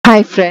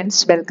Hi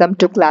friends, welcome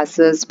to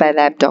classes by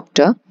Lab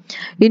Doctor.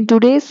 In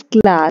today's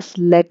class,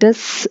 let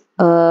us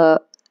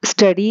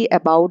study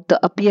about the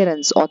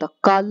appearance or the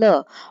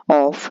color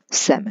of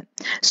semen.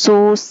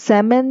 So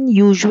semen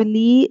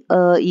usually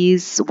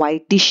is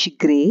whitish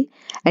gray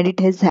and it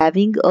is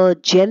having a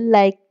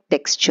gel-like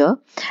texture,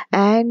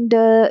 and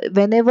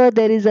whenever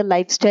there is a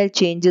lifestyle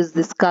changes,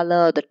 this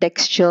color, the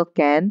texture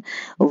can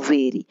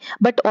vary.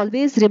 But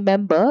always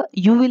remember,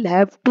 you will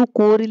have to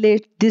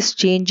correlate this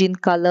change in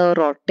color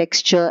or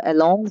texture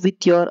along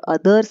with your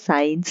other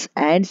signs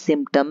and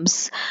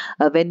symptoms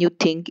when you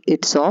think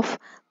it's of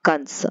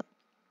concern.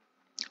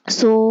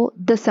 So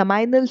the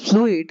seminal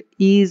fluid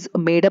is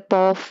made up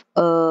of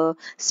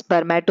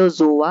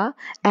spermatozoa,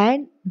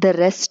 and the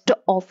rest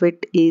of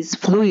it is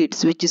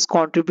fluids which is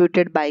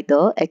contributed by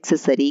the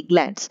accessory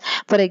glands.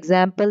 For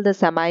example, the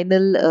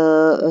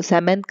seminal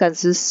semen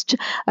consists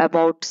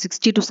about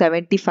 60 to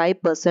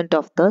 75%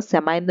 of the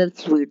seminal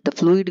fluid, the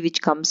fluid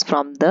which comes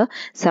from the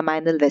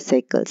seminal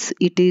vesicles.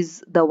 It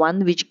is the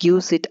one which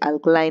gives it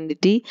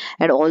alkalinity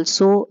and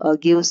also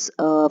gives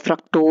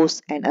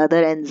fructose and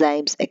other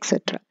enzymes,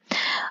 etc.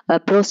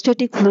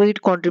 Prostatic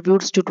fluid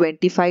contributes to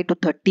 25 to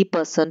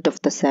 30%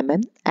 of the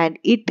semen, and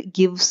it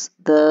gives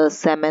the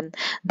semen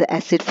the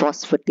acid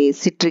phosphatase,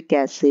 citric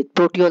acid,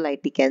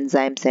 proteolytic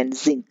enzymes, and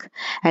zinc.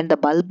 And the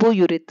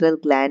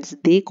bulbourethral glands,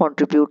 they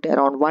contribute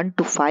around 1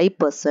 to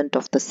 5%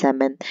 of the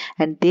semen,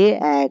 and they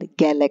add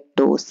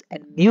galactose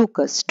and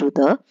mucus to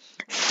the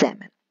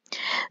semen.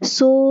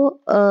 So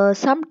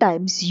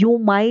sometimes you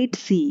might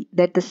see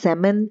that the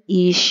semen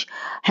is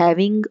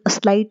having a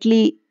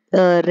slightly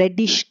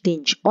reddish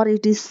tinge, or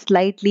it is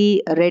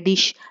slightly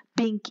reddish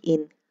pink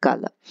in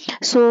color.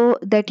 So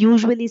that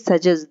usually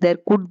suggests there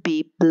could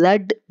be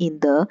blood in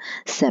the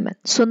semen.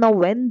 So now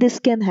when this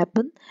can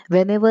happen?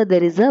 Whenever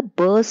there is a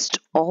burst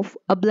of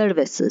a blood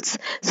vessels.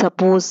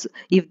 Suppose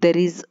if there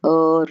is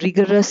a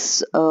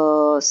rigorous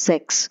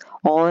sex,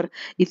 or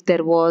if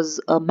there was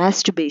a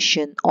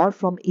masturbation, or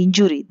from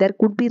injury, there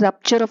could be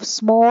rupture of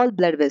small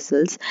blood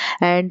vessels,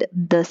 and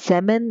the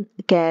semen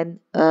can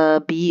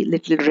be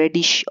little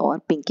reddish or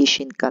pinkish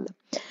in color.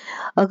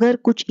 अगर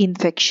कुछ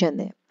infection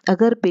है,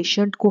 अगर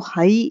patient को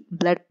high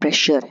blood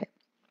pressure है,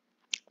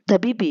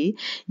 तभी भी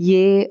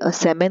ये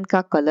semen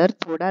का कलर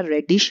थोड़ा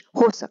रेडिश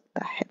हो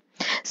सकता है.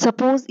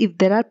 Suppose if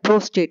there are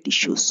prostate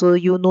issues, so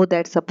you know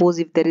that suppose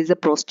if there is a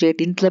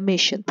prostate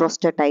inflammation,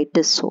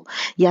 prostatitis हो,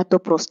 या तो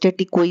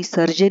prostate कोई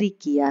surgery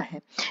किया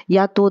है,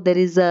 या तो there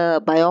is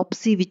a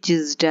biopsy which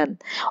is done,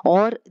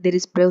 or there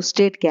is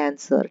prostate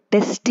cancer,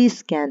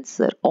 testis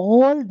cancer,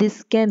 all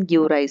this can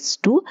give rise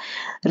to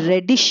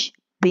reddish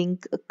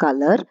pink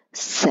color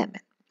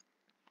semen.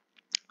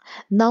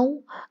 Now,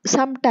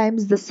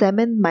 sometimes the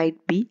semen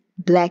might be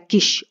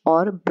blackish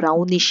or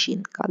brownish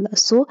in color.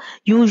 So,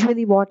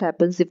 usually what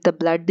happens if the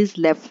blood is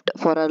left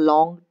for a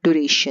long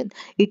duration,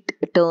 it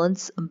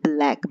turns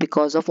black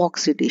because of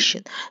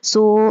oxidation.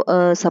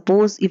 So,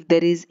 suppose if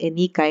there is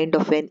any kind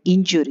of an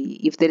injury,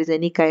 if there is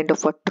any kind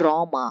of a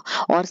trauma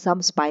or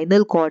some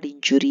spinal cord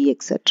injury,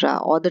 etc.,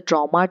 or the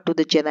trauma to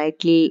the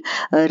genital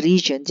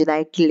region,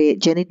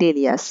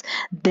 genitalias,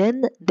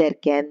 then there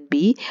can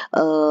be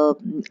a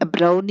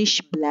brownish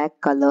black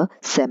color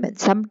semen.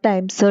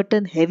 Sometimes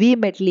certain heavy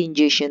metal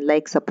ingestion,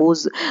 like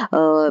suppose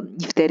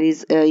if there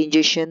is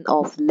ingestion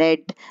of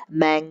lead,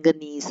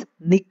 manganese,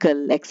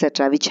 nickel,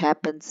 etc., which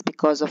happens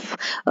because of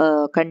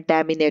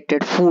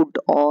contaminated food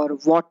or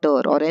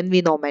water or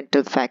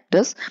environmental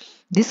factors,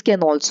 this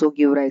can also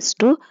give rise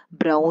to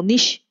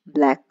brownish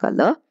black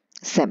color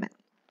semen.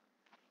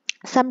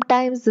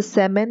 Sometimes the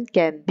semen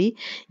can be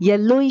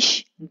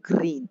yellowish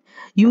green,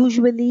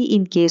 usually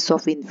in case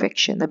of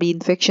infection. अभी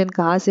infection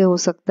कहाँ से हो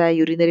सकता है?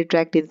 Urinary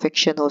tract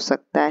infection हो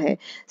सकता है,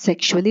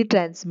 sexually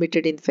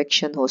transmitted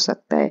infection हो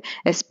सकता है,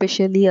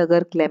 especially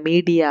अगर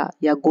chlamydia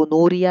या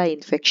gonorrhea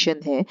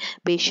infection है,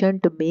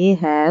 patient may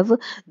have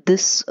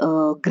this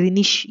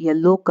greenish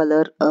yellow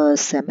color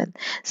semen.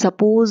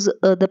 Suppose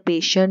the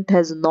patient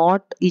has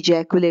not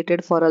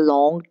ejaculated for a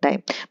long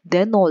time,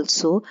 then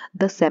also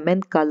the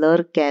semen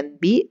color can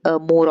be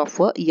more of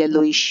a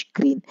yellowish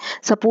green.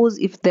 Suppose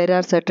if there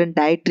are certain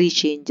dietary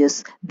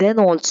changes, then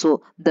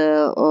also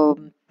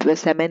the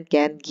semen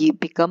can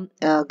become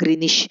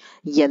greenish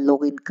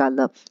yellow in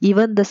color.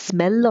 Even the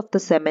smell of the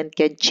semen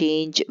can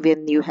change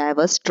when you have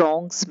a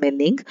strong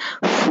smelling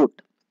food.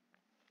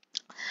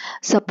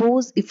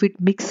 Suppose if it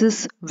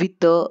mixes with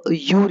the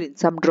urine,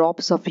 some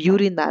drops of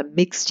urine are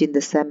mixed in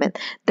the semen,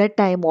 that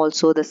time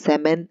also the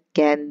semen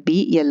can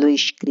be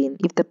yellowish green.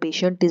 If the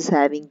patient is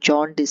having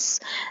jaundice,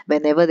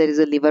 whenever there is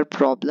a liver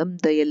problem,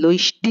 the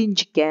yellowish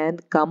tinge can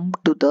come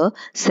to the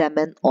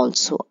semen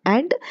also.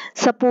 And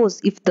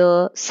suppose if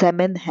the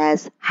semen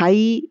has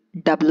high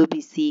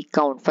WBC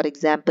count, for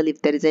example,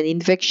 if there is an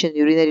infection,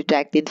 urinary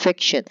tract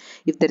infection,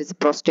 if there is a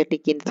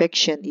prostatic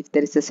infection, if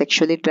there is a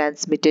sexually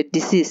transmitted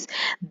disease,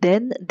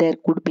 then there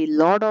could be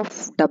lot of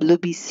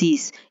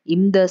WBCs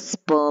in the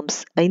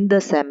sperms, in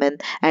the semen,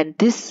 and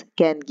this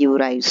can give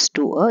rise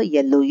to a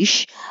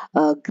yellowish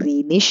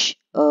greenish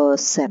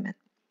semen.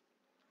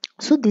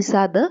 So these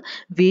are the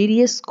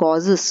various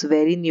causes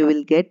wherein you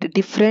will get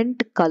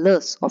different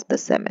colors of the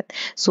semen.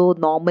 So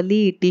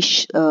normally it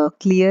is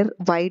clear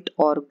white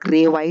or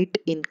grey white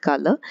in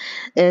color.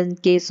 In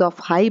case of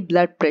high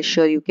blood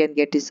pressure, you can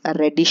get is a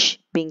reddish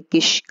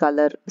pinkish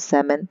color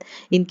semen.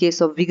 In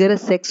case of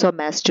vigorous sex or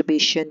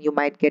masturbation, you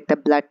might get a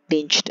blood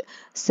tinged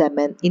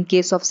semen. In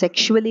case of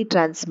sexually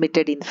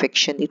transmitted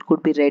infection, it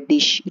could be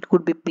reddish, it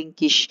could be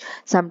pinkish.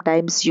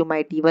 Sometimes you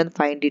might even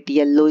find it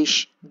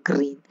yellowish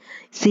green.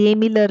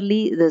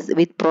 Similarly,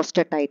 with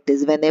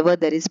prostatitis, whenever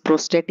there is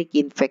prostatic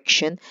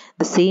infection,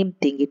 the same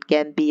thing, it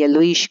can be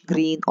yellowish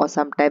green or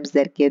sometimes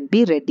there can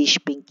be reddish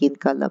pink in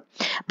color.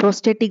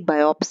 Prostatic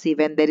biopsy,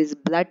 when there is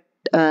blood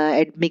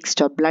admixed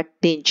or blood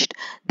tinged,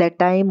 that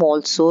time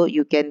also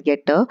you can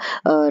get a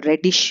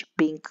reddish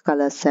pink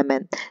color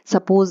semen.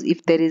 Suppose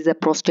if there is a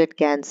prostate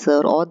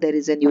cancer or there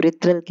is an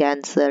urethral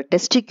cancer,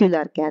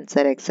 testicular cancer,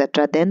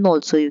 etc., then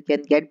also you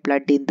can get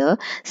blood in the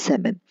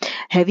semen.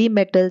 Heavy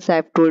metals,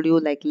 I've told you,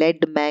 like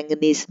lead,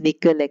 manganese,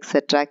 nickel,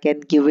 etc.,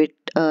 can give it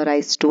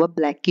rise to a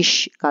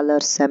blackish color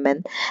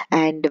semen.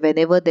 And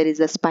whenever there is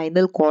a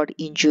spinal cord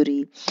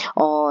injury,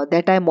 or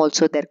that time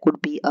also there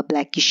could be a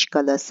blackish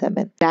color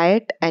semen.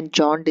 Diet and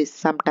jaundice,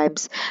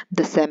 sometimes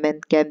the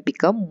semen can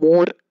become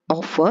more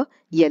of a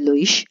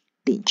yellowish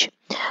tinge.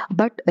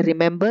 But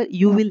remember,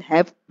 you will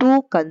have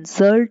to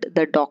consult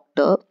the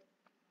doctor,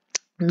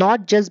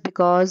 not just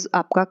because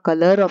आपका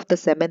color of the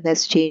semen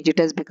has changed, it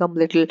has become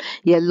little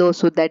yellow,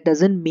 so that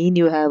doesn't mean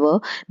you have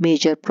a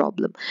major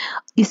problem.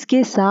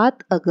 इसके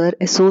साथ अगर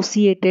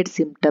associated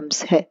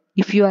symptoms है,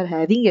 if you are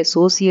having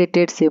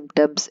associated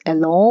symptoms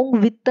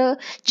along with the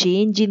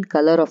change in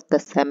color of the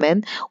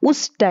semen,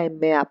 उस time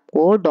में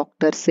आपको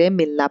doctor से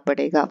मिलना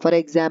पड़ेगा. फॉर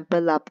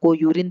एग्जाम्पल, आपको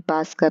यूरिन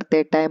पास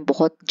करते टाइम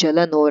बहुत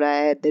जलन हो रहा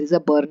है, there is a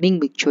burning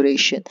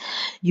micturition,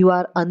 you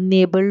are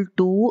unable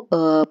to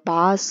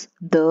pass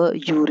the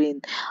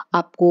urine,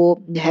 आपको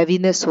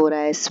हैवीनेस हो रहा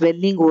है,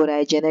 स्वेलिंग हो रहा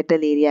है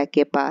जेनिटल एरिया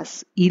के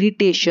पास,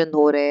 इरिटेशन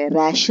हो रहे हैं,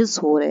 रैशेस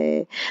हो रहे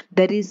हैं,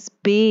 देयर इज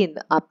पेन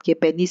आपके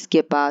पेनिस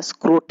के पास,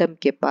 क्रोटम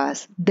के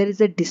पास, there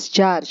is a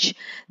discharge,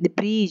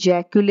 pre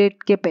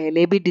ejaculate के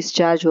पहले भी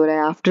डिस्चार्ज हो रहा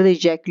है, after the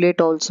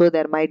ejaculate also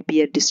there might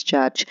be a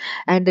discharge,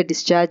 and the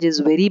discharge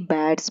is very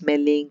bad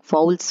smelling,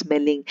 foul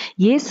smelling.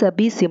 ये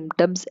सभी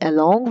symptoms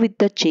along with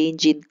the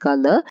change in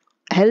color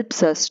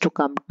helps us to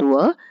come to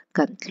a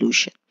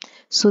conclusion.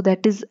 So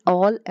that is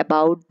all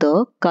about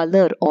the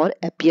color or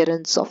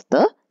appearance of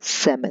the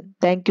semen.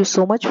 Thank you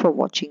so much for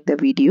watching the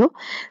video.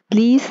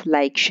 Please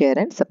like, share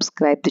and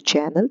subscribe the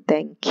channel.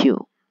 Thank you.